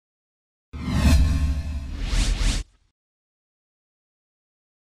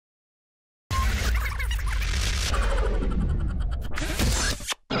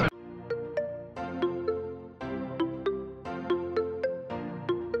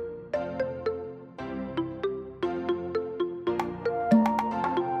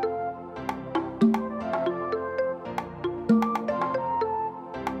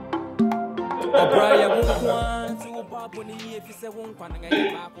life is a one quan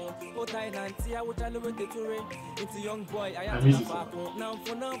and what I nancy, I would tell you with the tour. It's a young boy, I am now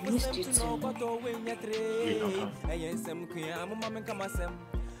for now, but win your trade. I am some queer, I'm a mamma come as them.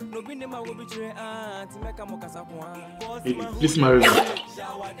 No bin them, I will be trained to make a mocasa. Please marry me.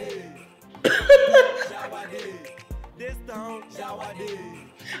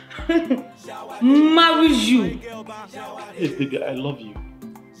 Marry you. Yes, baby, I love you.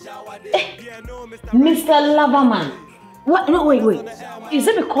 Mr. Loverman. What? No, wait. Is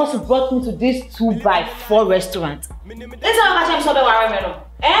it because you brought me to this 2x4 restaurant? Let's not catch him somewhere.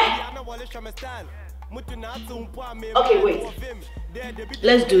 Okay, wait.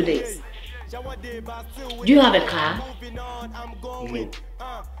 Let's do this. Do you have a car? No.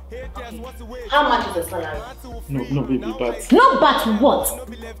 How much is the salary? No, baby, but... No, but what?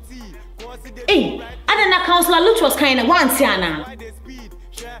 Hey, I don't know, Councillor Luch was kind of once here now.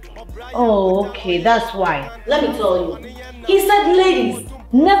 Oh, okay, that's why. Let me tell you. He said, ladies,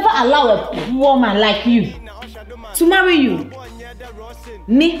 never allow a poor man like you to marry you.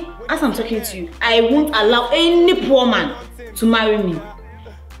 Me, as I'm talking to you, I won't allow any poor man to marry me.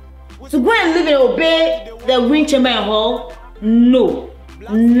 To go and live and obey the wind chamber and hall? No,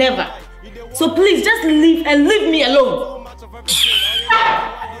 never. So please just leave and leave me alone.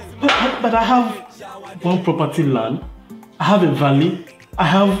 But I have one property land. I have a valley.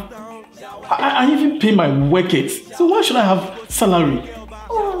 I even pay my workers. So why should I have salary?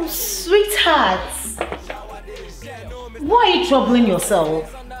 Oh, sweetheart. Why are you troubling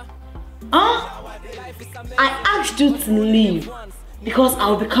yourself? Huh? I asked you to leave because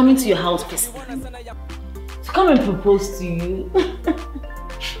I'll be coming to your house physically to come and propose to you.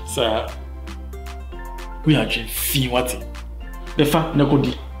 Sir, we are just seeing what it. Befa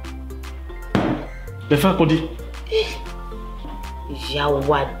Nakodi. Befa Kodi.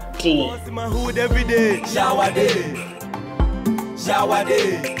 YAWA Dey. Every day, YAWA Dey. YAWA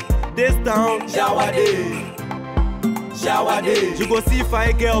Dey. This town, YAWA Dey. YAWA Dey. You go see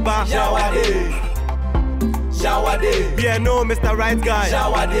fine girl back. YAWA Dey. YAWA Dey. Yeah, no, Mr. Right Guy.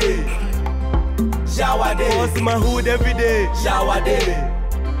 YAWA Dey. YAWA Dey. Boss in my hood every day. YAWA Dey.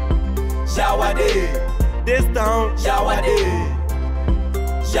 YAWA Dey. This town, YAWA Dey.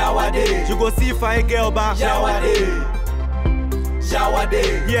 YAWA Dey. You go see fine girl back. YAWA Dey. YAWA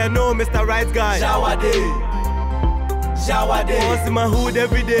Dey. Yeah, no, Mr. Right Guy. YAWA Dey. YAWA Dey. Boss in my hood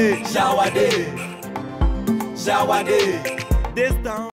every day. YAWA Dey. YAWA Dey. This town.